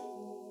do?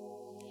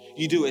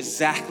 You do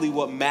exactly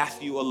what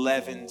Matthew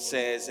 11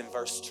 says in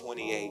verse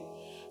 28.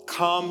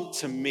 Come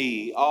to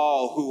me,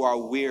 all who are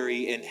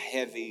weary and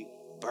heavy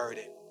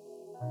burdened.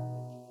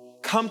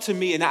 Come to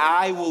me and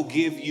I will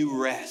give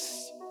you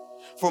rest.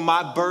 For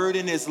my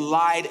burden is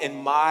light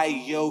and my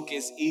yoke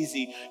is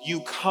easy.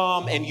 You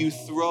come and you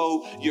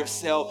throw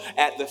yourself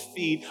at the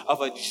feet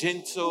of a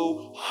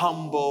gentle,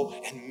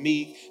 humble, and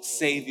meek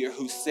Savior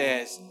who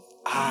says,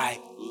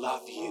 I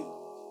love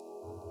you.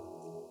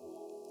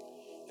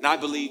 And I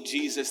believe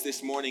Jesus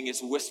this morning is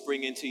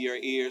whispering into your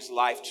ears,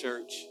 Life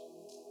Church.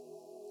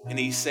 And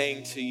he's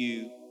saying to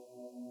you,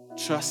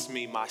 trust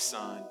me, my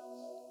son.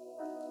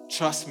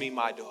 Trust me,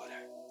 my daughter.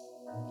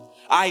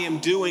 I am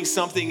doing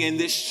something in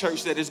this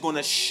church that is going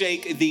to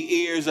shake the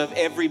ears of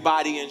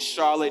everybody in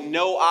Charlotte.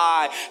 No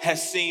eye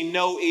has seen,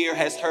 no ear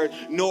has heard,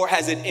 nor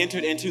has it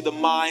entered into the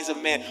minds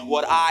of man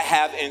what I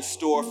have in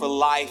store for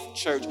Life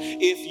Church.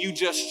 If you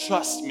just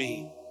trust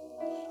me,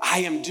 I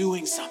am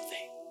doing something.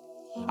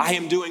 I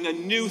am doing a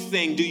new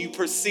thing. Do you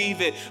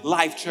perceive it,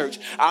 Life Church?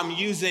 I'm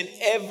using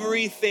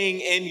everything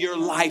in your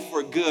life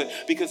for good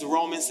because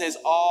Romans says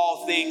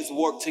all things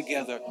work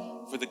together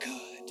for the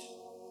good.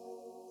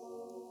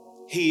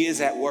 He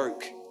is at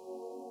work.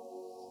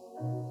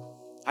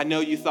 I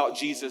know you thought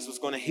Jesus was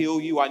going to heal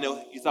you. I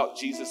know you thought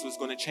Jesus was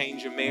going to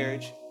change your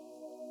marriage.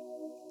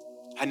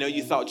 I know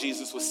you thought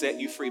Jesus would set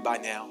you free by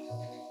now.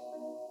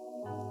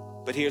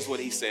 But here's what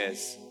he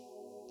says.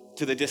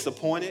 To the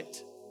disappointed,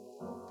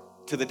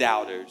 to the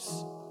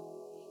doubters,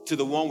 to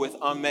the one with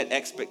unmet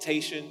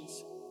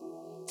expectations,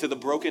 to the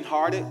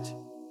brokenhearted,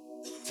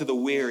 to the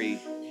weary,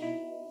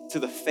 to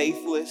the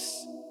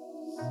faithless,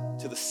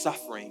 to the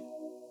suffering,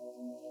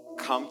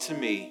 come to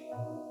me,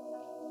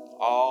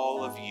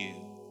 all of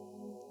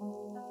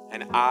you,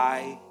 and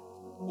I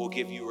will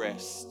give you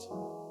rest.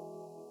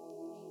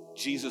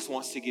 Jesus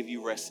wants to give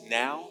you rest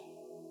now.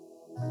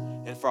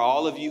 And for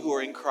all of you who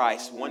are in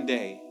Christ, one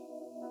day,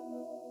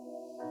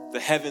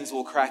 the heavens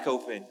will crack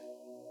open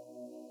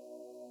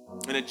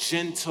and a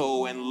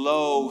gentle and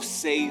low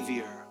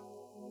Savior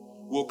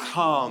will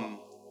come.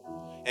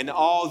 And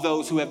all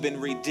those who have been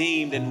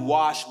redeemed and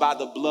washed by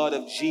the blood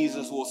of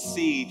Jesus will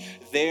see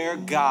their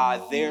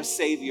God, their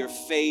Savior,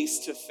 face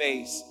to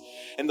face.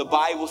 And the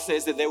Bible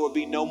says that there will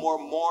be no more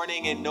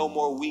mourning and no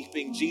more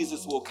weeping.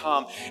 Jesus will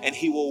come and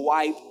he will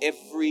wipe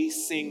every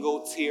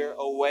single tear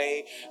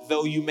away.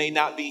 Though you may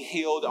not be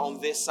healed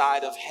on this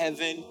side of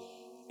heaven,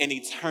 in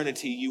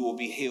eternity you will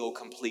be healed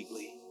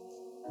completely.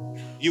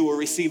 You will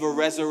receive a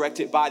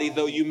resurrected body,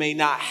 though you may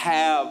not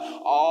have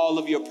all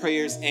of your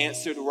prayers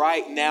answered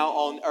right now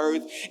on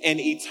earth. In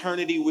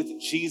eternity with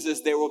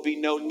Jesus, there will be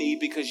no need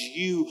because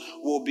you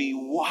will be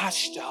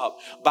washed up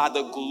by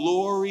the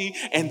glory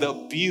and the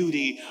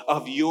beauty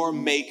of your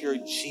Maker,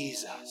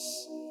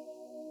 Jesus.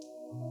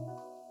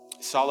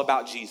 It's all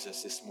about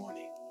Jesus this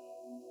morning.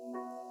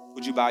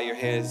 Would you bow your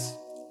heads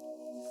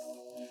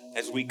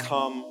as we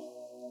come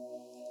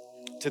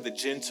to the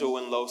gentle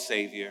and low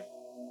Savior?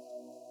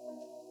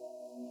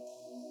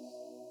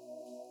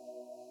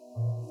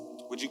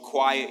 Would you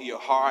quiet your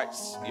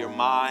hearts, your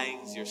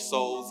minds, your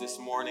souls this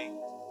morning?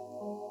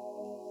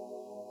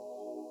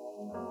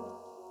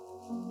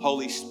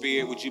 Holy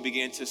Spirit, would you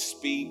begin to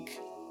speak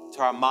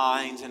to our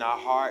minds and our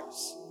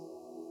hearts.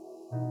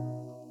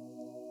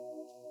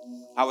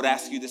 I would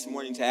ask you this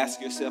morning to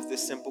ask yourself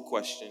this simple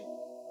question.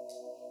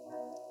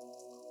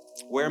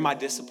 Where am I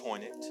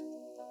disappointed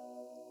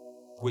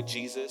with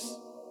Jesus?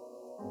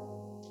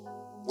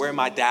 Where am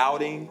I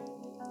doubting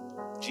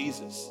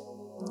Jesus?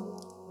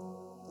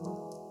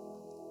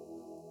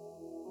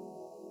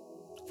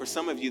 For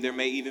some of you, there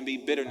may even be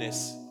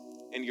bitterness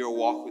in your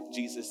walk with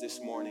Jesus this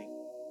morning.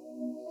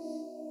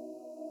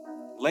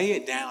 Lay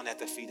it down at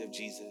the feet of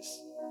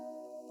Jesus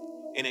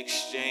in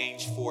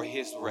exchange for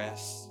his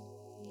rest,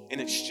 in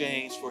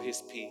exchange for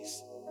his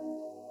peace.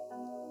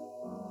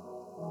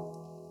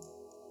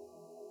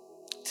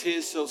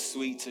 'Tis so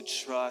sweet to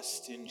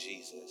trust in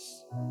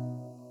Jesus.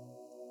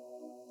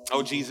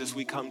 Oh, Jesus,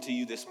 we come to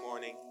you this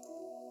morning.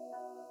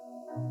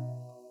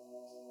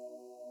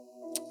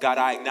 God,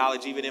 I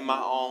acknowledge even in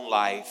my own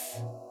life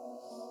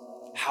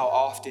how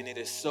often it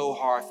is so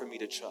hard for me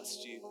to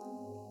trust you,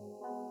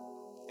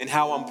 and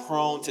how I'm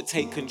prone to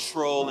take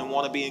control and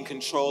want to be in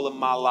control of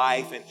my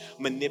life and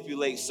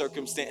manipulate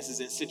circumstances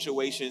and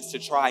situations to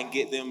try and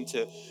get them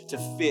to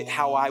fit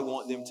how I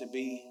want them to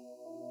be.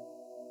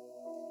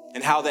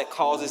 And how that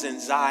causes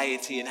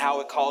anxiety and how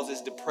it causes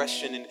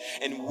depression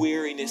and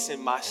weariness in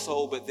my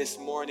soul. But this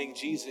morning,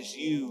 Jesus,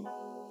 you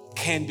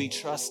can be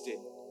trusted.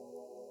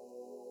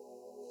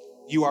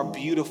 You are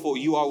beautiful.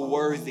 You are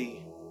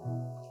worthy.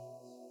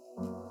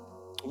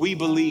 We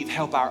believe,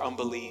 help our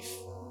unbelief.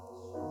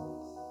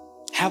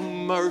 Have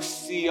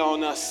mercy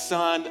on us,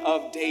 Son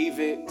of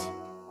David.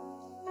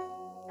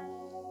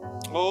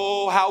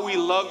 Oh, how we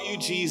love you,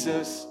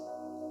 Jesus.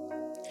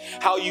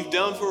 How you've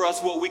done for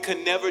us what we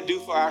could never do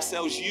for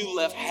ourselves. You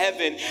left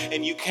heaven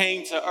and you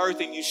came to earth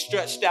and you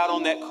stretched out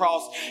on that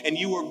cross and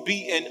you were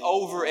beaten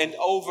over and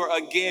over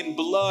again,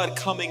 blood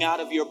coming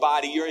out of your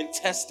body, your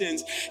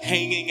intestines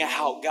hanging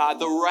out, God,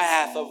 the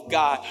wrath of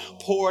God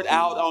poured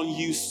out on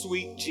you,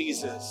 sweet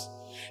Jesus.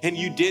 And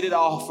you did it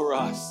all for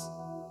us.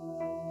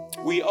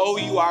 We owe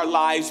you our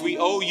lives. We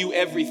owe you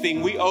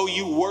everything. We owe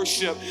you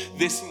worship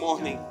this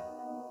morning.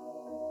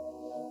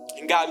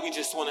 And God, we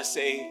just want to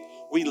say,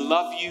 we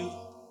love you.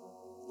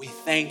 We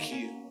thank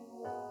you.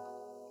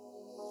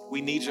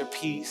 We need your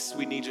peace.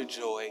 We need your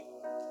joy.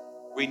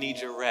 We need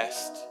your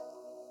rest.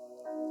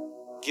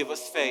 Give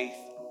us faith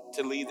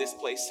to leave this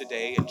place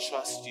today and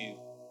trust you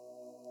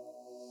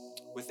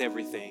with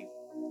everything.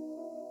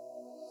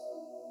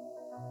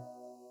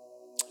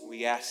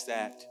 We ask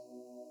that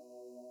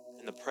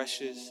in the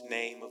precious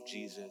name of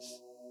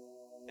Jesus.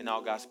 And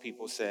all God's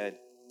people said,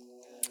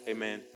 amen.